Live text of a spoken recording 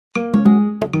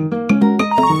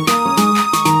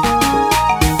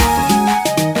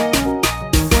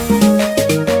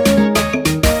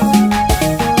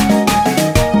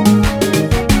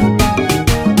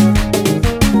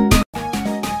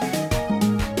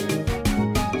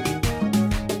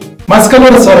Masu kallo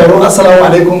da sauraro assalamu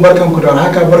alaikum, barkanku da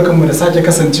haka, barkanmu da sake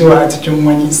kasancewa a cikin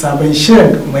wani sabon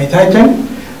shirin mai taken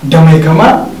da mai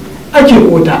kama ake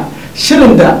kota,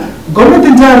 shirin da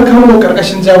gwamnatin jihar Kano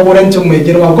karkashin jagorancin mai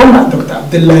girma gwamna Dr.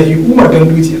 Abdullahi Umar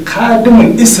Ganduje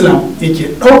kadimin Islam yake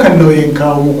daukan nauyin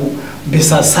kawo muku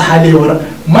bisa sahalewar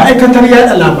ma'aikatar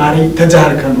yada labarai ta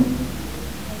jihar Kano.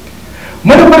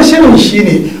 Manufar shirin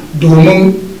shine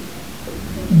domin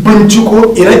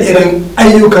binciko ire-iren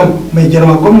ayyukan mai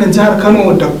girma gwamnan jihar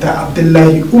Kano Dr.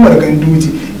 Abdullahi Umar Ganduje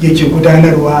yake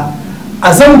gudanarwa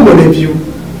a zango na biyu,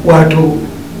 wato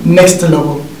next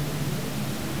level.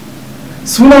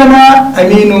 Sunana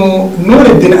Aminu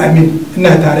Nuruddin Amin,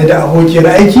 ina tare da abokiyar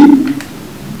aiki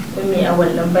Ummi a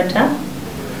wannan bata.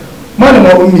 Malama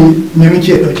Ummi, me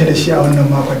muke dauke da shi a wannan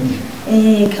makon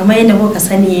ne? Kamar yadda kuka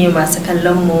sani masu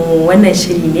kallon mu, wannan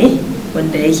shiri ne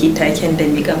wanda yake taken da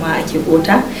mai kama ake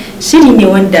kota. Shiri ne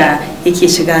wanda yake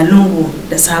shiga lungu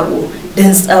da sako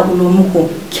don tsakulo muku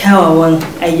kyawawan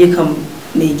ayyukan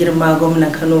mai girma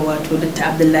gwamnan Kano wato Dr.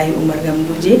 Abdullahi Umar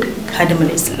Ganduje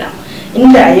kadimin Islam,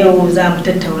 inda a yau za mu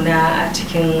tattauna a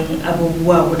cikin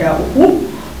abubuwa guda uku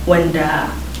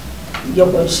wanda ya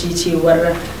kunshi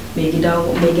cewar mai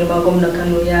girma gwamnan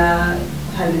Kano ya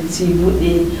halitti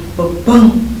bude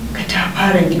babban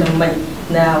katafaren gidan mai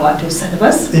na wato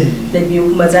salbas. Da biyu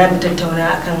kuma za mu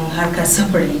tattauna akan harkar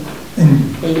sufuri,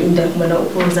 inda kuma na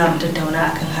uku za mu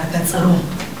tattauna akan harkar tsaro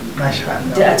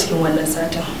a cikin wannan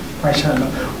satin. Masha Allah.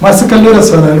 Masu kallo da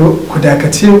sauraro, ku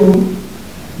dakace mu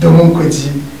domin ku ji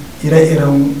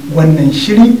ire-iren wannan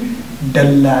shiri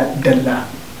dalla-dalla.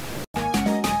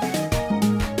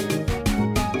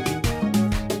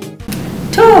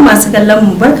 To masu kallon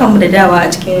mu, barkanmu da dawa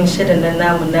a cikin shirin nan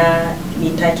namu na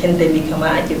taken da mai kama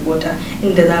ake kota,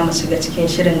 inda za mu shiga cikin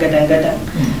shirin gadan-gadan.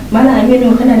 Mana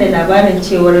Aminu, kana da labarin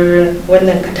cewar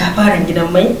wannan katafaren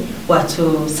gidan mai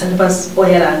wato Salvas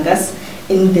Oil and Gas,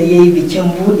 inda ya yi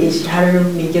bikin buɗe shi har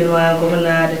mai girma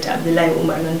gwamna da Abdullahi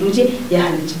Umar Ganduje ya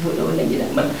halarci buɗe wannan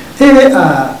gidan mai.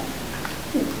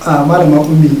 A malama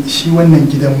Ummi, shi wannan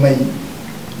gidan mai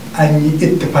an yi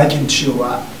ittifakin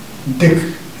cewa duk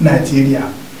Najeriya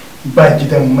ba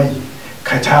gidan mai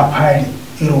katafare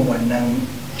irin wannan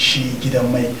shi gidan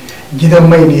mai. Gidan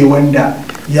mai ne wanda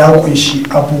ya kunshi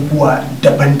abubuwa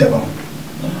daban-daban,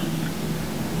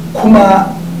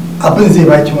 kuma abin zai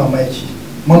baki mamaki,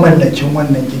 mamallakin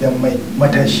wannan gidan mai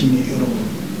matashi ne irin.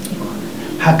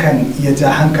 Hakan ya ja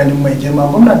hankalin mai girma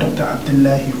gwamna Dr.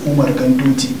 Abdullahi Umar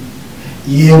Ganduje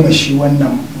ya mashi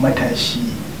wannan matashi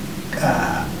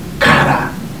kara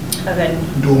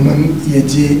domin ya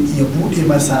je ya bude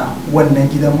masa wannan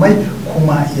gidan mai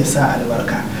kuma ya sa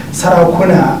albarka.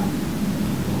 Sarakuna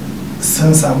sun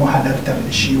samu halartar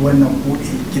shi wannan bude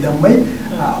gidan mai.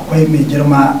 Akwai mai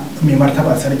girma mai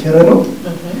martaba sarkin Rano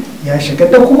ya shiga,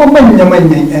 da kuma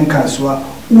manya-manyan 'yan kasuwa,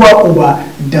 uwa uba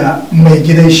da mai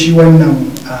gidan shi wannan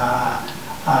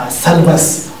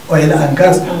Salvas Oil and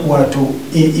Gas wato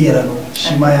AA Rano,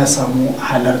 shi ma ya samu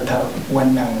halartar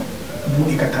wannan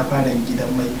buɗe katafaren gidan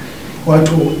mai.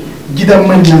 Wato gidan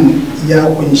man nan ya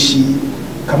kunshi,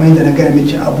 kamar yadda na gaya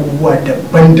miki, abubuwa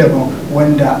daban-daban,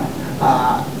 wanda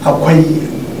akwai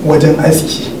wajen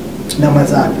aski na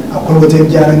maza, akwai wajen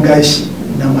gyaran gashi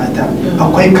na mata,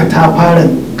 akwai katafaren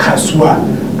kasuwa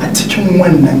a cikin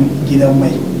wannan gidan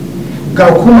mai.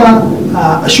 Ga kuma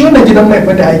shi wannan gidan mai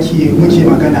fa da muke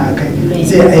magana a kai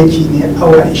zai aiki ne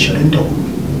awa 24.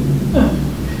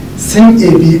 Sun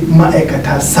ebi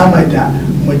ma'aikata sama da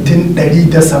mutum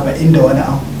 170 da wani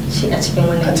abu a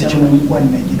cikin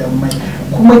wannan gidan mai.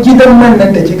 Kuma gidan man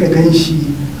nan da kika gan shi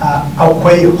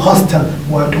akwai hostel,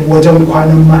 wato wajen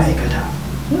kwanan ma'aikata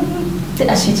duk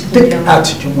a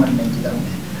cikin wannan gidan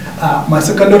mai.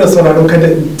 Masu kallo da sauraro, kada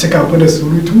cika ku da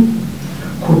surutu,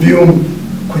 ku biyo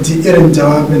ku ji irin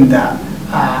jawabin da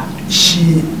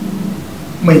shi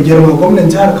mai girma gwamnan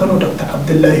jihar Kano Dr.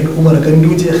 Abdullahi Umar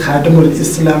Ganduje khadimul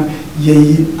Islam ya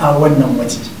yi a wannan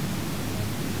waje.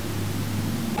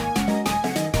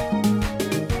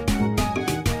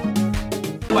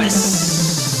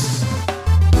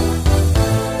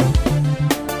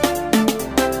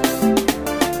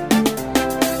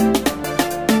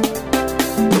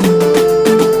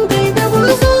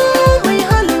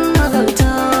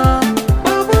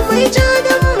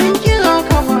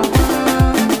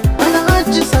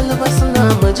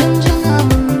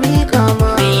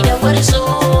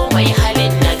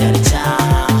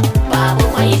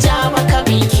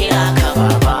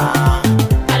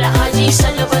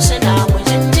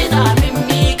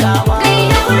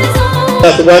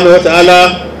 Subhanahu wata'ala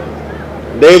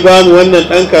da ya ba mu wannan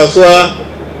ɗan kasuwa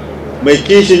mai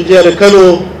kishin jihar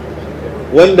Kano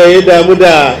wanda ya damu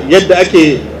da yadda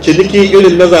ake ciniki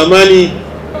irin na zamani,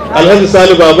 Alhaji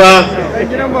Sani Baba.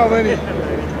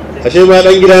 Ashe ma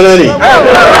dan gidana ne.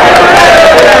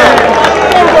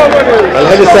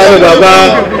 Alhaji Sani Baba,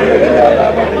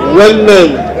 wannan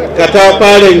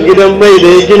katafaren gidan mai da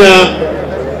ya gina,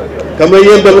 kamar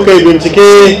yadda muka yi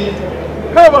bincike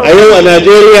a yau a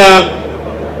Najeriya,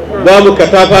 babu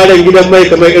katafaren gidan mai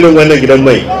kamar irin wannan gidan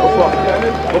mai.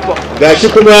 Gashi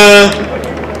kuma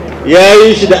ya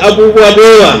yi shi da abubuwa da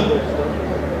yawa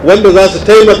wanda za su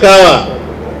taimakawa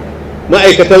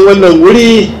ma'aikatan wannan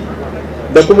guri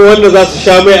da kuma wanda za su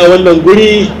sha mai a wannan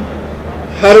guri,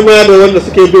 har ma da wanda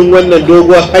suke bin wannan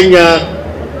doguwar hanya,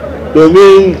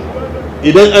 domin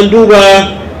idan an duba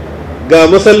ga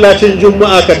masallacin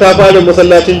juma'a, katafaren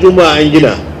masallacin juma'a an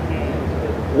gina.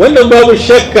 Wannan babu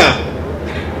shakka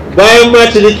bayan ma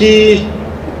ciniki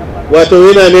wato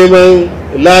yana neman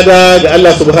lada ga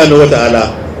Allah subhanahu wata'ala.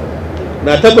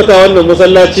 Na tabbata wannan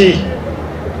masallaci,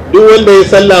 duk wanda ya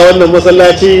salla wannan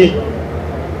masallaci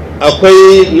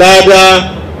akwai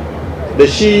lada da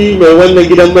shi mai wannan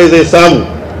gidan mai zai samu,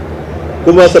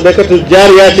 kuma sadakatul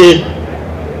jariya ce,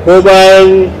 ko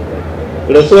bayan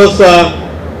rasuwarsa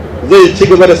zai ci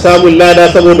gaba da samun lada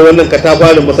saboda wannan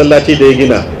katafaren masallaci da ya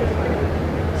gina.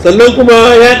 Sannan kuma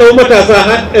ya ɗau matasa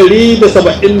har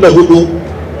 174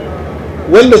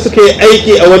 wanda suke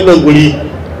aiki a wannan guri.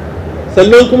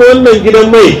 Sannan kuma wannan gidan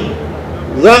mai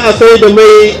za a sai da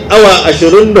mai awa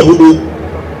 24,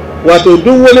 wato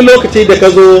duk wani lokaci da ka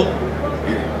zo,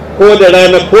 ko da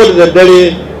rana ko da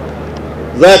daddare,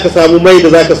 za ka samu mai da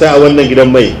za ka sai a wannan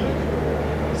gidan mai.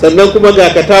 Sannan kuma ga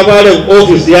katafaren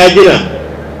ofis ya gina,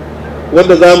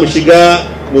 wanda za mu shiga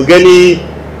mu gani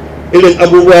irin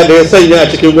abubuwa da ya sanya a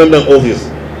cikin wannan ofis.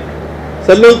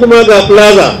 Sannan kuma ga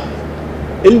plaza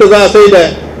inda za a sai da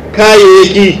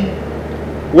kayayyaki,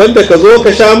 wanda ka zo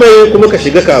ka sha mai kuma ka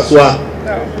shiga kasuwa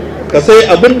ka sai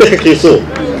abin da kake so.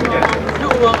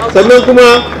 Sannan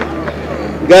kuma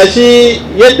gashi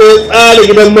yadda ya tsara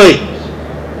gidan mai,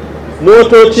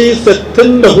 motoci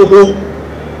 64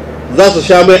 za su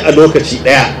sha mai a lokaci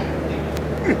ɗaya.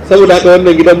 Saboda haka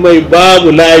wannan gidan mai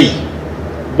babu layi,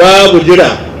 babu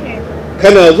jira,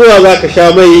 kana zuwa za ka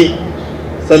sha mai.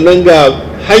 Sannan ga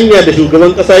hanya da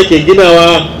shugaban ƙasa yake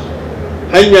ginawa,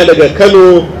 hanya daga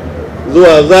Kano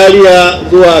zuwa Zaria,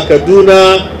 zuwa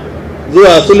Kaduna,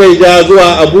 zuwa Suleja,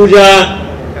 zuwa Abuja.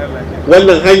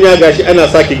 Wannan hanya gashi ana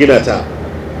sake gina ta.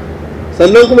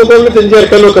 Sannan kuma gwamnatin jihar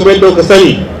Kano, kamar yadda kuka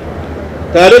sani,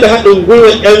 tare da haɗin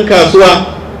gwiwar 'yan kasuwa,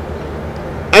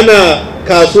 ana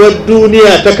kasuwar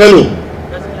duniya ta Kano.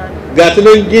 Ga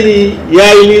tunan gini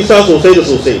ya yi nisa sosai da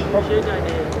sosai.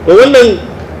 To wannan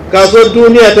kasuwar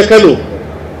duniya ta Kano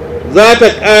za ta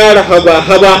ƙara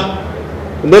haba-haba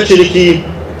na ciniki,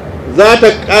 za ta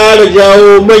ƙara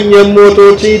jawo manyan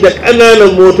motoci da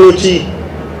ƙananan motoci,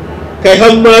 kai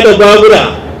hamma da babura,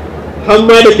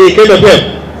 hamma da keke napep.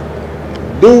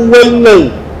 Duk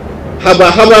wannan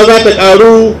haba-haba za ta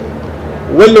ƙaru,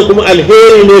 wannan kuma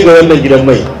alheri ne ga wannan gidan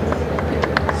mai.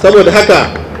 Saboda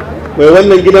haka mai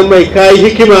wannan gidan mai kayi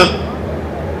hikima,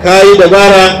 kayi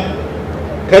dabara,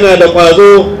 kana da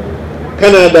ƙwazo,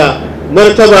 kana da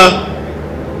martaba.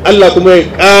 Allah kuma ya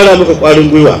ƙara maka ƙwarin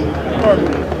gwiwa.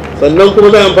 Sannan kuma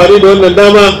zai amfani da wannan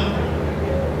dama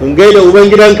in gaida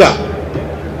ubangidanka,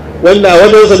 wanda a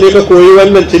wajensa ne ka koyi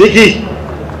wannan ciniki,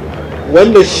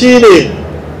 wanda shi ne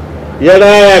ya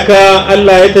raya ka,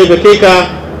 Allah ya taimake ka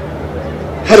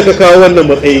har ka kawo wannan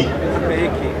matsayi.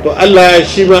 To Allah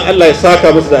shi ma Allah ya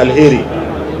saka masa da alheri.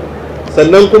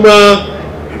 Sannan kuma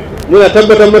muna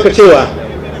tabbatar maka cewa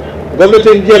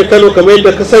gwamnatin jihar Kano, kamar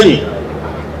yadda ka sani,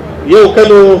 yau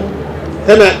Kano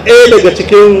tana ɗaya daga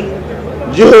cikin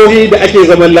jihohi da ake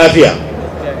zaman lafiya.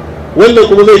 Wannan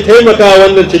kuma zai taimaka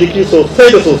wannan ciniki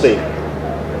sosai da sosai.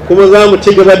 Kuma za mu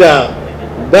ci gaba da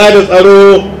ba da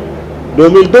tsaro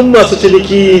domin duk masu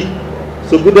ciniki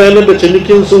su gudanar da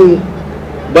cinikinsu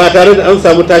ba tare da an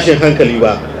samu tashin hankali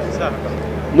ba.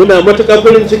 Muna matuƙar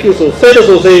farin ciki sosai da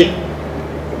sosai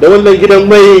da wannan gidan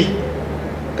mai,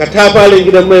 katafaren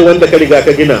gidan mai wanda ka riga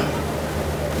ka gina.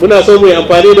 Muna so mu yi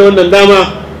amfani da wannan dama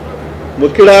mu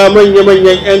kira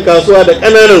manya-manyan 'yan kasuwa da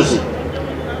ƙananansu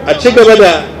a ci gaba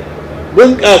da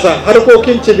bunƙasa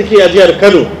harkokin ciniki a jihar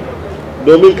Kano,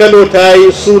 domin Kano ta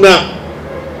yi suna.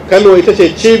 Kano ita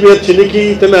ce cibiyar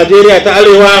ciniki ta Najeriya ta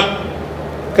Arewa.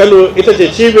 Kano ita ce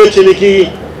cibiyar ciniki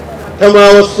ta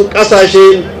ma wasu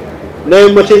ƙasashe na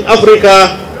yammacin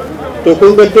Afirka. To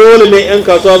kun ga dole ne 'yan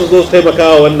kasuwa su zo su taimaka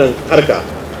wa wannan harka.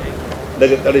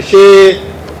 Daga ƙarshe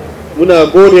muna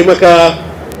gode maka,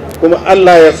 kuma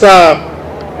Allah ya sa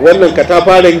wannan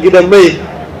katafaren gidan mai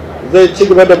zai ci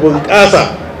gaba da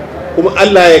bunƙasa kuma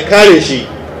Allah ya kare shi,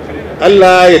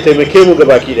 Allah ya taimake mu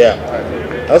gabaki daya.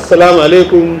 Assalamu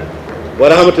alaikum wa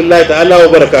rahmatullahi ta'ala wa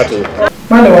barakatuh.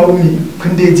 Malama Ummi,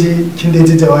 kin dai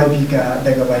ji jawabi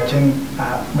daga bakin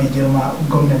mai girma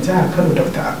gwamnati a Kano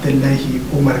Dr. Abdullahi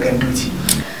Umar Ganduji.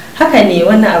 Haka ne,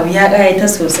 wannan abu ya ƙayata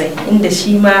sosai, inda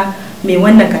shi ma mai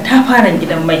wannan katafaren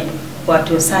gidan mai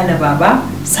wato Sale Baba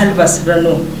Salvas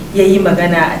Rano ya yi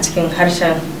magana a cikin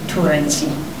harshen Turanci,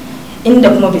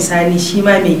 inda kuma bisani shi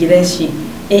ma mai gidan shi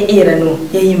AA Rano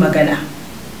ya yi magana.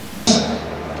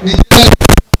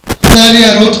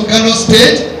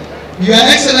 Your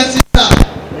Excellency,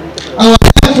 our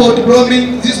effort to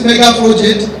bring this mega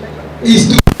project is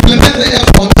to implement the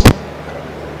effort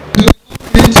to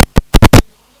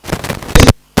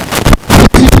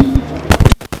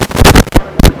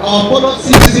our fellow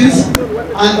citizens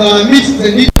and meet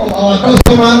the needs of our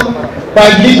customers by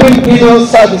delivering video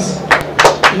service.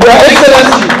 Your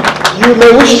Excellency, you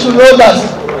may wish to know that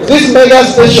this mega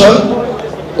station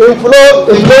employ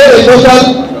a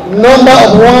total number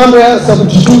of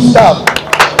 172 staff.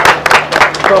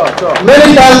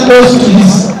 Many thanks goes to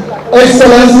His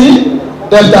Excellency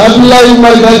Dr. Abdullahi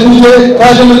Umar Ganduji,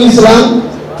 Cardinal Islam,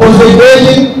 for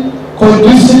segregating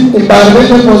conducive environment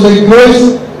for the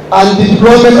growth and the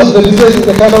development of the business in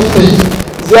the Kano state.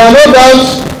 There are no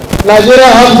doubts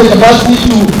Nigeria has the capacity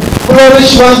to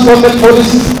flourish once government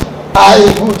policies are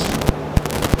good.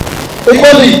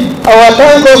 Equally, our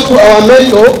thanks goes to our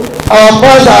mentor, our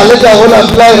father, Alhaji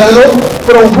Abdullahi Rano,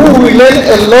 from whom we learn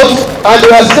a lot and we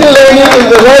are still learning in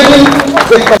the writing.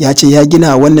 Ya ce ya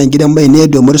gina wannan gidan mai ne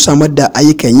domin samar da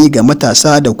ayyukan yi ga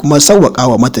matasa da kuma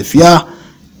sauwaƙawa matafiya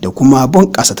da kuma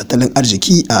bunƙasa tattalin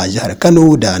arziki a jihar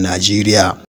Kano da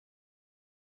Najeriya.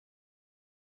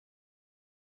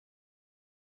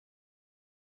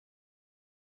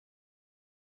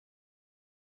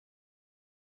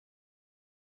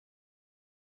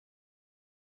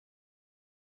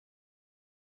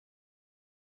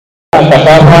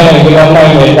 Katafaren gidan mai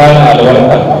mai tarin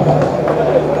albarka.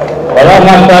 Ba za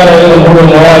mu tara irin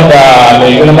gudunmawa da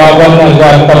mai girma gwamnan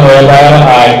jihar Kano ya bayar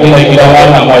a gina gidan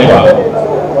wannan mai ba.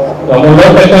 Domin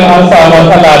lokacin an samu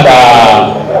matsala da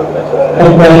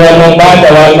hukumomin ba da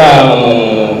wannan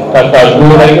takardu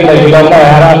na gina gidan mai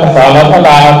har aka samu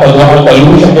matsala aka zo aka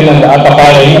rushe ginin da aka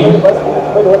fara yi.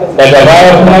 Daga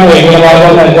baya kuma mai girma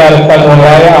gwamnan jihar Kano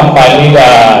ya yi amfani da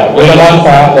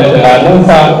girmansa da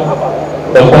tunaninsa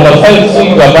da kuma son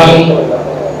ci gaban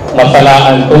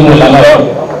masana'antunmu na mai,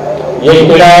 ya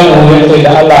kira mu ya ce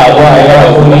da Allah a zo a yi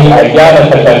hakuri a gyara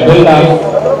takardun nan,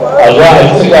 a zo a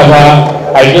ci gaba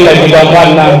a gina gidan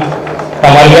wannan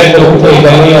kamar yadda kuke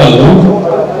gani yanzu,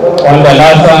 wanda na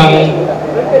san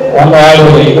wanda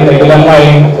yaro da gina gidan mai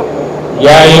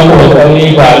ya yi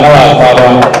kokari ba na wasa ba.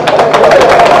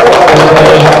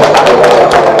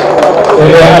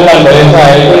 Sai dai Allah da ya sa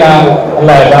ya gina,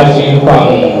 Allah ya ba shi ikon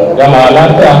gama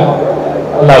lafiya,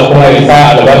 Allah kuma ya sa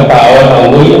albarka a wannan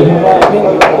wuri,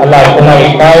 Allah kuma ya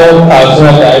kawo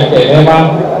kasuwar da ake nema,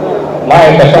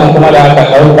 ma'aikatan kuma da aka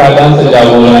ɗauka don su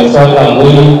jagoranci wannan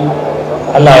wuri,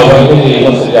 Allah ya ubangiji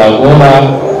musu jagora,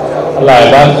 Allah ya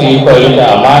ba su ikon da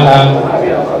amana,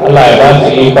 Allah ya ba su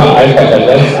ikon aikata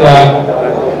gaskiya,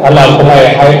 Allah kuma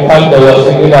ya haifar da wasu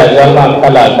gidajen man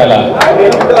kala-kala.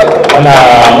 Ana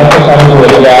matuƙar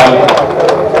godiya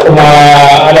kuma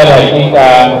ala hakika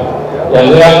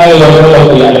yanzu ya kai wani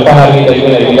lokaci alfahari da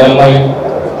gina gidan mai,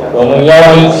 domin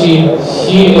yawanci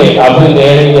shi ne abin da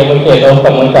ya rage muke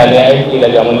ɗaukar mutane aiki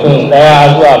daga mutum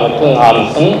 1 zuwa mutum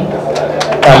 50,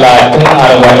 30,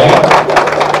 40.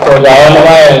 To ga wani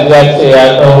ma yanzu ya ce ya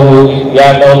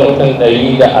ɗau mutum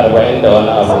 140 da wani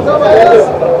abu,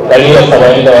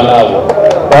 170 da wani abu.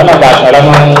 Wannan ba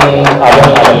ƙaramin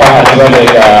abin alfahari ba ne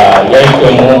ga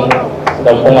yankinmu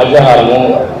da kuma jihar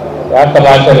mu. Ya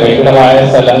kamata da girma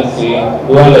Excellency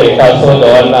duk wanda ya taso da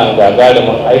wannan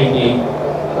gagarumin aiki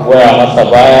goya masa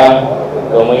baya,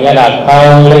 domin yana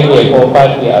kawo rage ko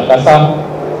fati a ƙasa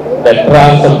da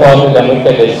transport da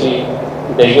muke da shi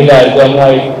da gidajen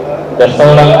mai da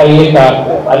sauran ayyuka.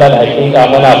 Alal hakika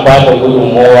muna ba da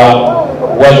gudunmowa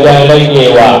wajen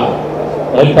ragewa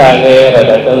mutane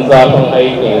raɗaɗin zafin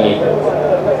aikin yi.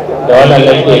 Da wannan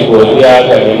nake godiya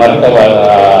ga mai martaba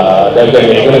daga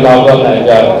mai girma gwamnan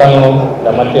jihar Kano da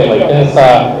mataimakinsa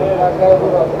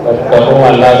da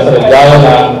Umar Nasir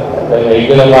Gawuna, da mai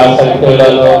girma sarkin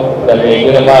Rano, da mai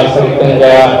girma sarkin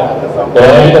Gaya, da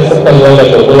wanda suka zo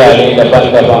daga gurare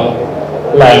daban-daban.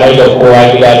 Allah ya mai da kowa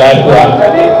gida lafiya,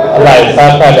 Allah ya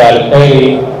saka da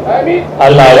alkhairi,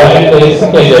 Allah wanda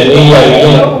suke da niyyar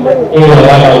yin irin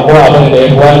wannan ko abin da ya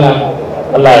fi wannan,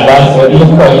 Allah ya ba su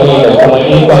ikon yi da kuma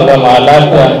ikon gama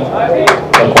lafiya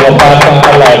da kuma fatan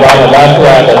Allah ya ba da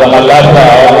lafiya da zaman lafiya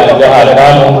a wannan jihar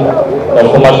Kano da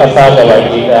kuma ƙasa da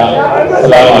baki ɗaya.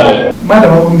 Assalamu alaikum.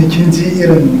 Malama Ummi, kin ji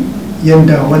irin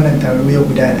yadda wannan taro ya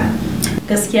gudana?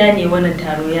 Gaskiya ne wannan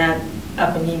taro ya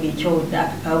abu ne mai kyau da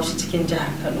aka kawo shi cikin jihar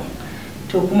Kano.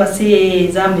 To kuma sai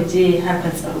za mu je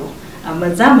harkar tsaro, amma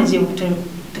za mu je hutun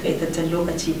takaitaccen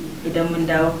lokaci, idan mun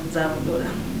dawo za mu dora.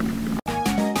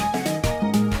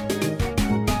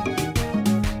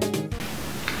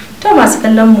 To masu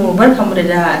kallon mu barkamu da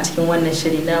dawa a cikin wannan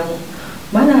shiri namu.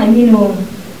 Malam Aminu,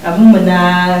 abinmu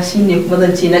na shine kuma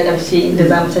zan ce na ƙarshe inda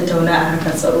za mu tattauna a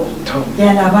harkar tsaro.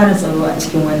 Ya labarin tsaro a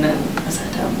cikin wannan ƙasa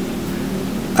ta mu?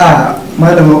 A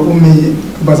malama Ummi,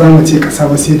 ba za mu ce ƙasa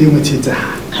ba sai dai mu ce jiha.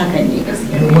 Haka ne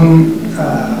gaskiya. Domin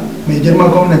mai girma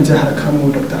gwamnan jihar Kano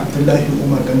Dr. Abdullahi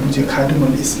Umar Ganduje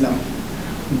Kadimul Islam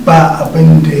ba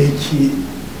abin da yake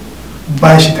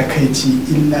ba shi takaici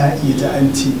illa ya ji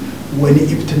an ce wani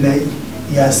ibtila'i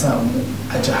ya samu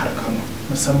a jihar Kano,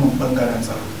 musamman bangaren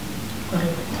tsaro.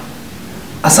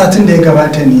 A satin da ya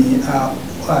gabata ne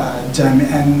a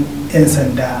jami'an 'yan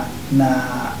sanda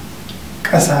na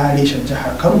ƙasa reshen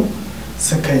jihar Kano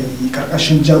suka yi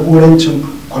karkashin jagorancin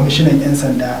kwamishinan 'yan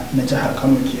sanda na jihar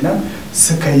Kano kenan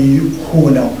suka yi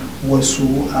holan wasu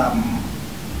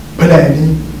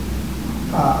fulani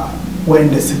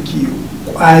wanda suke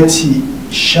kwace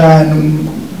shanun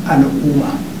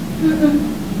al'umma.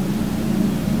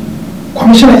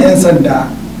 Kwamishinan 'yan sanda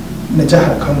na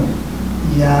jihar Kano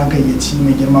ya gayyaci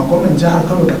mai girma gwamnan jihar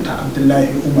Kano Dr. Abdullahi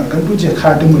Umar Ganduje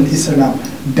Kadimul Islam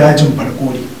dajin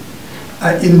Falgore,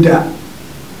 a inda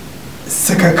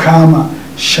suka kama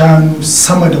shanu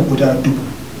sama da guda 1000.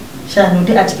 Shanu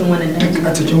duk a cikin wannan daji? Duk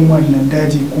a cikin wannan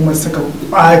daji, kuma suka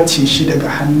kwace shi daga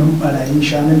hannun barayin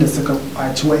shanun da suka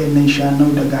kwaci wayannan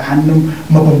shanu daga hannun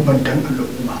mabambantan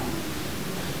al'umma.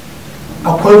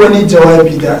 Akwai wani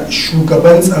jawabi da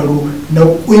shugaban tsaro na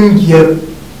kungiyar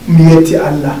miyatti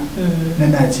Allah na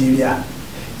Najeriya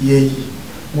ya yi,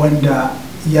 wanda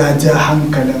ya ja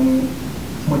hankalin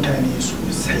mutane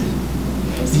sosai.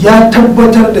 Ya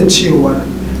tabbatar da cewa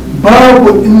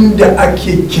babu inda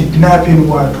ake kidnapping,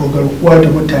 wato garkuwa da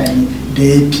mutane, da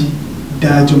ya fi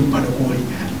dajin Falgore.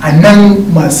 A nan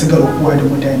masu garkuwa da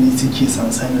mutane suke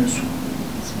sansaninsu.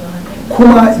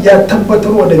 Kuma ya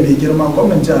tabbatarwa da mai girma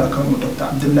gwamnan jihar Kano Dr.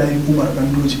 Abdullahi Umar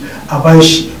Ganduje a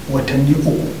bashi watanni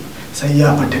 3 sai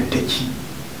ya fatattaki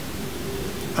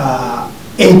a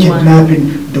 'yan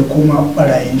kidnapping da kuma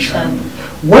barayin shanu.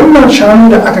 Wannan shanu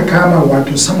da aka kama,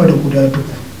 wato sama da guda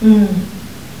 1000,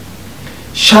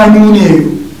 shanu ne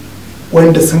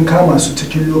wanda sun kama su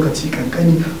cikin lokaci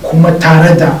kankani, kuma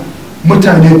tare da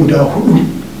mutane guda 4,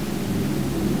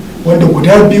 wanda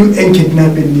guda 2 'yan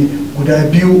kidnapping ne, guda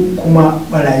 2 kuma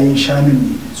barayin shanun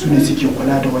ne, su ne suke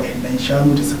kula da wayannan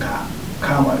shanu da suka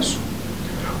kama su.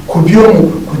 Ku biyo mu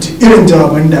ku ji irin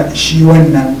jawaban da shi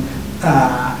wannan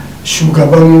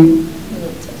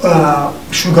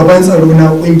shugaban tsaro na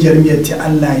kungiyar miyatti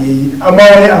Allah ya yi. Amma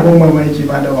wani abin mamaki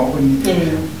ba da wakonni,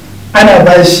 ana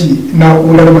ba shi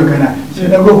na'urar magana sai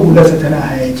na ga hularsa tana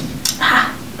hayaki.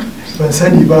 Ban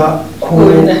sani ba ko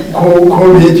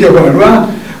me yake faruwa,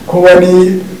 ko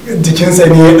wani jikinsa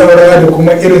ne ya daura da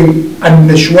kuma irin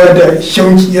annashuwa da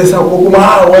shauki ya sa, ko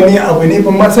kuma wani abu ne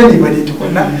ban ma sani ba ne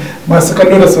tukunna. Masu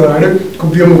kallo da saurari ku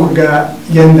biyo mu ku ga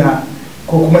yanda,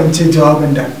 ko kuma in ce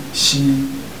jawabin da shi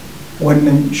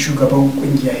wannan shugaban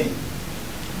kungiya yi.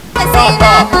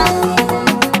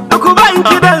 Kuban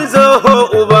kidan zoho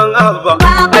uban abba,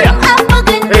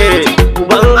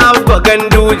 uban abba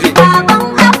Ganduje,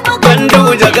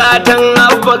 Ganduje gatan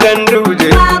abba Ganduje,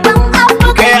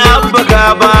 kai abba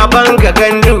ga babanka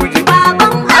Ganduje,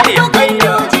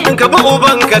 ka bi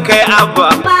ubanka kai abba.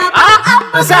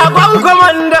 Sakon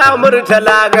komanda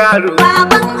Murtala Garo,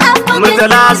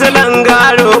 Murtala Salan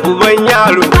Garo uban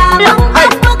yaro,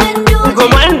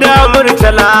 komanda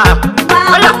Murtala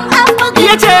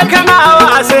ya ce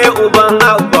kana sai uban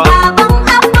abba,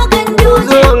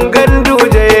 zuwan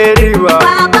Ganduje ya riba,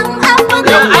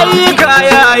 yau ayyuka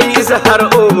ya yi har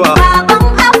uba,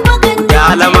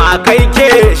 ya lama kai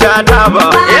ke shata ba,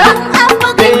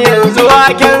 dan yanzu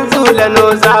waken zula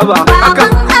no zaba.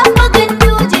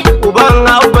 Uban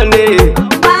abba ne,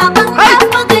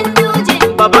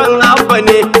 baban abba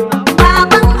ne,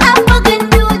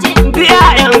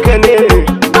 iyayenka ne,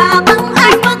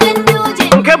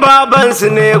 kai babansu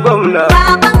ne gwamna.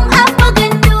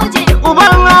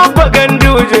 Uban abba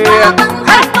Ganduje,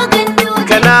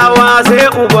 Kanawa sai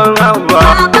uban abba,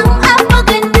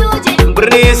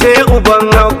 birni sai uban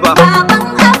abba,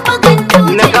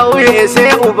 na ƙauye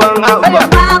sai uban abba.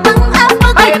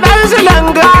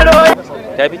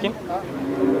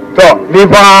 To, ni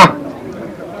fa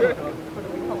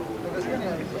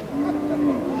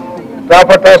ta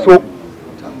fa taso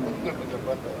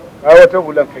a wata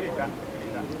hulan kai.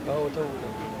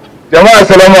 Jama'a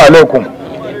assalamu alaikum.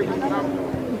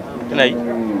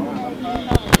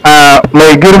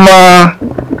 Mai girma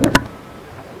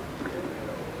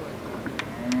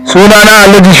sunana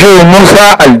Alhaji Shehu Musa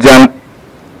Aljan.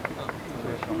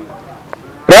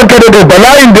 Ranka da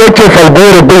bala'in da yake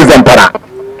Falgore bai Zamfara.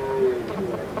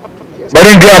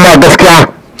 Bari gaya ma gaskiya.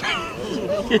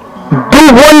 Duk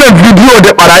wannan bidiyo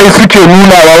da barayi suke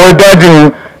nunawa wai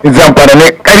dajin Zamfara ne,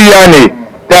 ƙarya ne,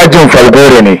 dajin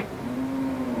Falgore ne.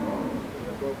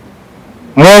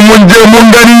 Mun je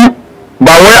mun gani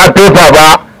ba wai a fefa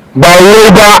ba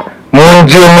wai ba, mun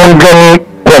je mun gani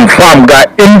confirm ga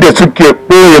inda suke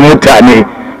ɓoye mutane,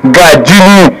 ga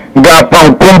jini, ga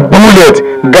fankon bullet,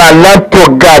 ga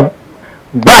laptop, ga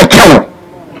ba kyau.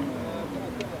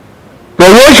 To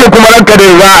yaushe kuma ranka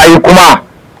da za a yi kuma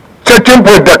cikin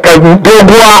daga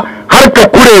doguwa har ka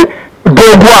kure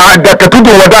doguwa, daga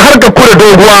tudun wada har ka kure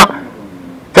doguwa,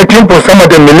 cikin sama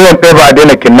da miliyan ɗaya ba a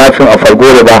daina kidnapping a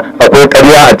Falgore ba, akwai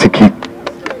ƙarya a ciki.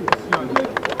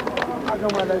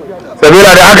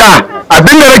 Sabila da haka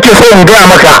abinda nake so in gaya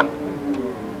maka,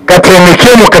 ka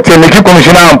taimake mu, ka taimaki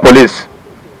kwamishinan police,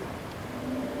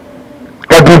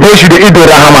 ka dube shi da ido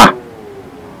rahama,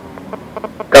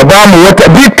 ka ba mu wata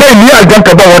bi kai ni aljan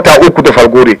ka ba wata 3 da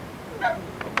Falgore.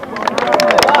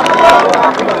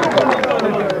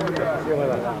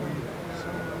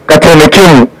 Ka taimake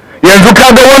mu. Yanzu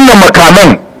ka ga wannan makaman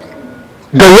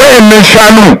da wayannan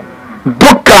shanu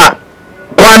duka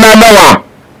kwana nawa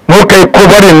muka yi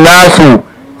kubarin nasu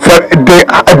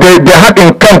da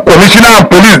haɗin kan kwamishinan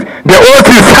police da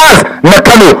officers na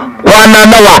Kano, kwana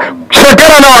nawa,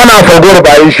 shekara nawa ana Falgore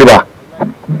ba yi shi ba.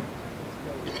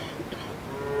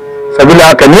 Sabila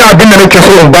haka ni abinda nake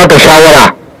so in baka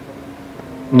shawara,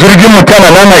 jirgin mu tana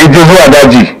nana ije zuwa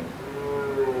daji,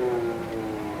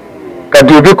 ka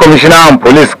dubi kwamishinan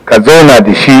police ka zauna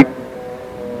da shi,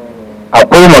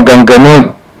 akwai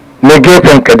maganganu na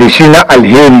gefen ka da shi na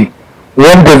alheri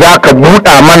wanda za ka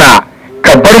buɗa mana,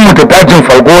 ka bar mu da dajin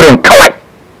Falgoren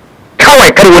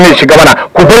kawai kar wani shiga mana,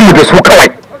 ku bar mu da su kawai.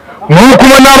 Mu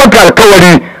kuma na maka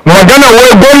alkawari, magana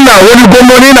wai gwamna wani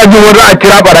gwamnoni na jin wani a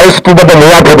kira barayi su tuba ba mu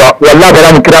yato ba, wallahi ba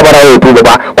za mu kira barayi ya tuba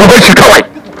ba, ku bar shi kawai.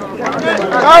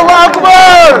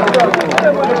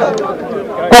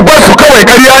 Ku bar su kawai,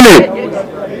 ƙarya ne.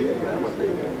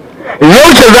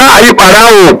 Yaushe za a yi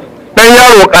ɓarawo ɗan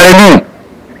yaro ƙarami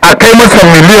a kai masa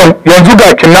miliyan, yanzu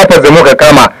ga kidnappers da muka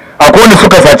kama, akwai wanda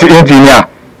suka saci injiniya,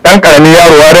 ɗan ƙaramin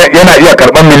yaro yana iya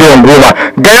karɓar miliyan 10.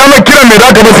 Ga yana kiran mai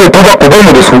za ka masa ya tuba, ku bar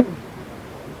mu da su.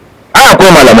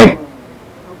 Akwai malamai,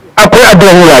 akwai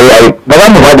addu'o'i rayuwa, ba za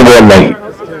mu faɗi da wallahi.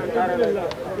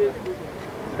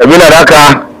 Sabila da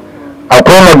haka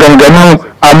akwai maganganu,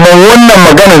 amma wannan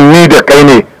maganan ni da kai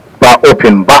ne ba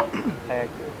open ba.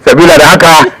 Sabila da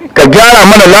haka ka gyara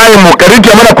mana layin mu, ka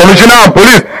rike mana commissioner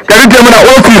police, ka rike mana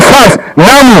officers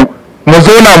namu, mu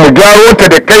zo na mu gyaro ta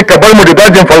da kai, ka bar mu da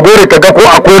dajin Falgore, ka ga ko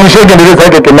akwai wani shegen da zai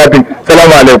sake kidnapping.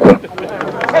 Salamu alaikum.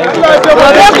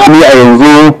 Ni a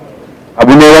yanzu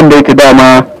abu ne wanda yake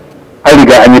dama an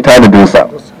riga an yi tanadinsa.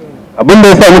 Abin da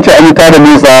ya sa muke an yi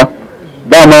tanadinsa,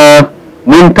 dama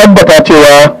mun tabbata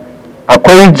cewa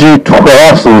akwai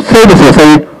jituwa sosai da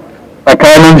sosai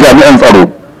tsakanin jami'an tsaro,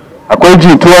 akwai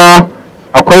jituwa,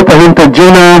 akwai fahimtar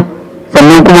juna,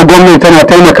 sannan kuma gwamnati tana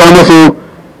taimaka musu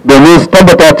domin su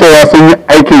tabbata cewa sun yi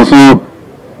aikinsu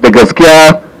da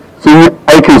gaskiya, sun yi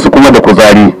aikinsu kuma da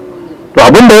kuzari. To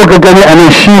abin da kuka gani a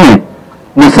nan shine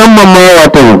musamman ma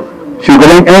wato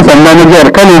shugaban 'yan sanda na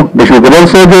jihar Kano da shugaban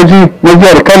sojoji na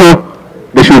jihar Kano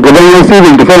da shugaban yan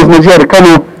civil defense na jihar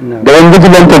Kano da yan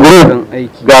vigilante group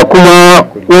ga kuma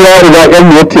uwa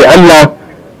yan yace Allah,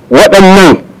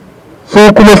 waɗannan su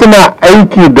kuma suna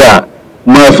aiki da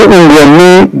masu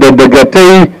unguwanni da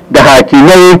dagatai da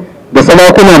hakimai da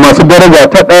sarakuna masu daraja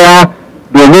ta ɗaya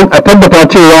domin a tabbata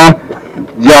cewa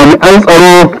jami'an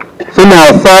tsaro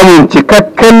suna samun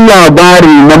cikakken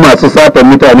labari na masu satan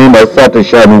mutane, masu satan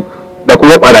shanu da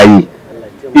kuma barayi.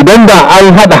 Idan da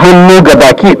an haɗa hannu ga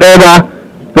baki ɗaya ba,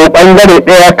 to ɓangare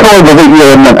ɗaya kawai ba zai iya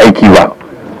wannan aiki ba.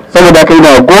 Saboda kai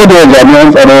na gode wa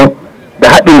jami'an tsaro da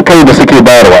haɗin kai da suke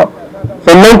bayarwa.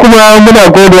 Sannan kuma muna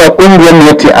gode wa ƙungiyar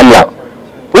Yati Allah.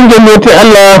 Ƙungiyar Yati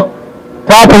Allah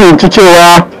ta fahimci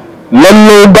cewa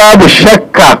lallai babu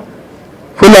shakka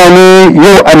Fulani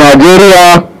yau a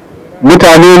Najeriya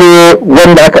mutane ne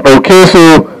wanda aka ɗauke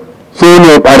su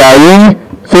ne ɓarayi,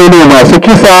 su ne masu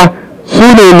kisa, su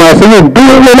ne masu yin duk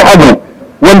wani abu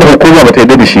wanda hukuma ba ta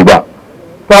yarda da shi ba.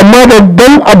 Amma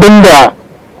babban abin da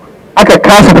aka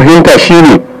kasa fahimta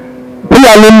shine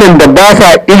Fulanin nan da ba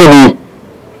sa ilimi,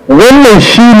 wannan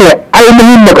shine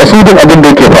ainihin makasudin abin da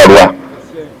yake faruwa.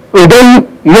 Idan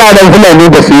yaran Fulani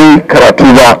ba su yi karatu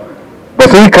ba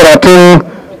su yi karatun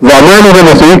zamani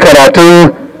ba su yi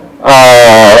karatun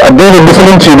addinin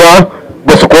musulunci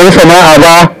ba su koyi sana'a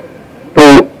ba, to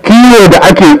kiwo da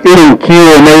ake irin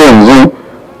kiwo na yanzu,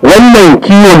 wannan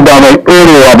kiwon ba mai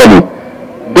ɗorewa ba ne.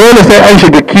 Dole sai an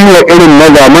shiga kiwo irin na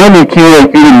zamani, kiwon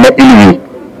irin na ilimi.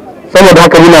 Saboda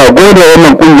haka muna gode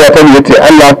wannan kungiya ta yace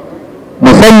Allah,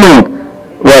 musamman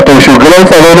wato shugaban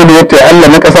tsaro na yace Allah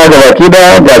na kasa ga baki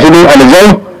da gashi ne aljai,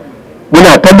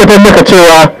 muna tabbatar maka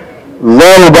cewa za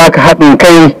mu baka haɗin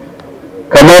kai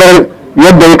kamar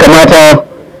yadda ya kamata,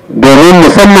 domin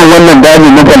musamman wannan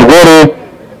dajin na Falgore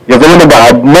ya zama da ba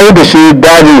a mai da shi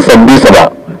dajin Sambisa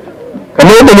ba.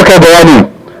 Kamar yadda muka bayani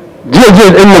jiya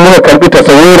din da muka karbi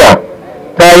tasawira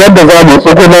ta yadda za mu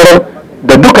tsugunar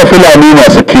da duka Fulani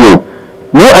masu kiwo.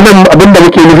 Mu a nan abinda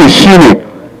muke nufi shine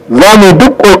za mu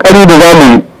duk kokari da za mu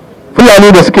yi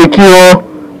Fulani da suke kiwo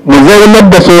mu zaunar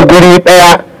da su guri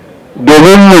ɗaya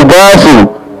domin mu ba su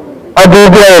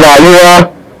abubuwan rayuwa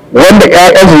wanda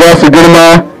 'ya'yansu za su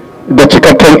girma da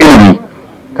cikakken ilimi.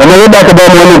 Kamar yadda aka ba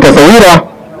mu wannan tasawira,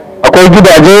 akwai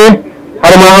gidaje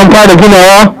har ma an fara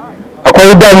ginawa,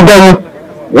 akwai dam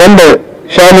wanda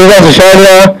shanu za su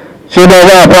shariya, shi ma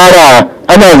za a fara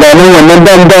ana zanen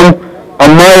wannan dam,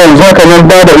 amma yanzu haka nan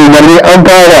ba da umarni an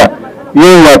fara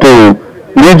yin wato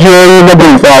rijiyoyi na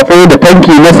burtsatse da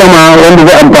tanki na sama wanda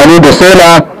zai amfani da sola,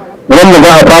 wanda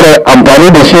za a fara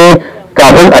amfani da shi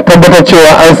kafin a tabbatar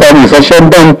cewa an sami isasshen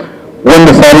dam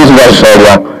wanda sani su za su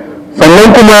shariya.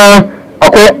 Sannan kuma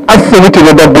akwai asibiti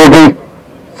na dabbobi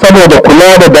saboda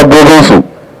kula da dabbobinsu.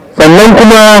 Sannan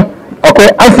kuma akwai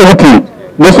asibiti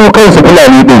na su kansu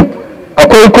Fulani din.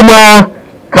 Akwai kuma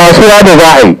kasuwa da za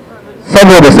a yi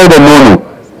saboda sai da nono.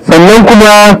 Sannan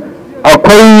kuma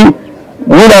akwai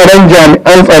wuraren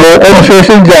jami'an tsaro,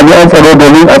 ofishoshin jami'an tsaro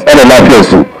domin a tsare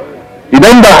lafiyarsu.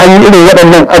 Idan ba an yi irin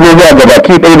waɗannan abubuwa ga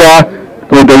baki ɗaya ba,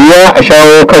 to da wuya a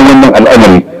shawo kan wannan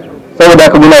al'amari. Saboda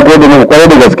haka muna gode muku kwarai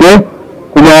da gaske,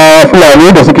 kuma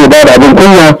Fulani da suke ba da abin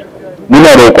kunya muna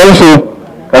roƙonsu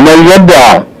kamar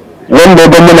yadda wanda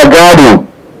ya mana gado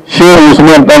Shehu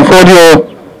Usman Dan Fodiyo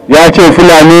ya ce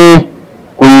Fulani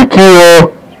ku yi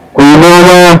kiwo, ku yi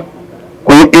noma,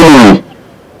 ku yi ilimi.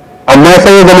 Amma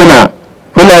sai ya zama na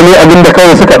Fulani abinda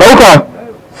kawai suka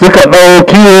ɗau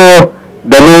kiwo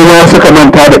da noma suka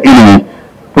manta da ilimi.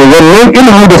 To wannan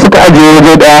ilimi da suka ajiye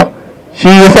waje ɗaya shi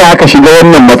yasa aka shiga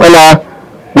wannan matsala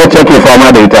wacce ake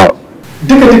fama da ita.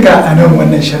 Duka a nan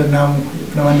wannan shirin namu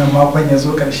na wannan makon ya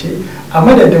zo karshe, a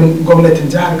madadin gwamnatin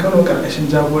jihar Kano karkashin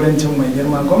jagorancin mai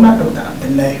girma gwamna Dr.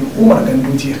 Abdullahi Umar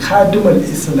Ganduje Khadimul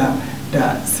Islam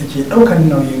da suke ɗaukar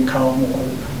nauyin kawo muku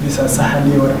bisa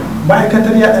sahalewar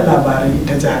ma'aikatar yada labarai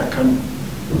ta jihar Kano,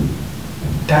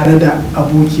 tare da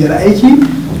abokiyar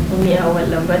aiki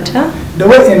da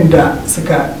waɗanda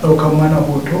suka ɗaukar mana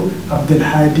hoto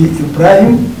Abdulhadi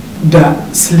Ibrahim da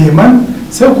Suleiman,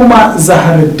 sai kuma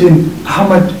Zaharuddin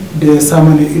Ahmad da ya sa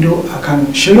mana ido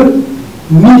akan shirin.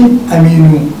 Ni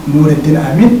Aminu Nuruddin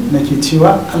Amin nake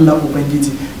cewa Allah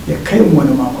Ubangiji ya kai mu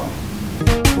wani makon.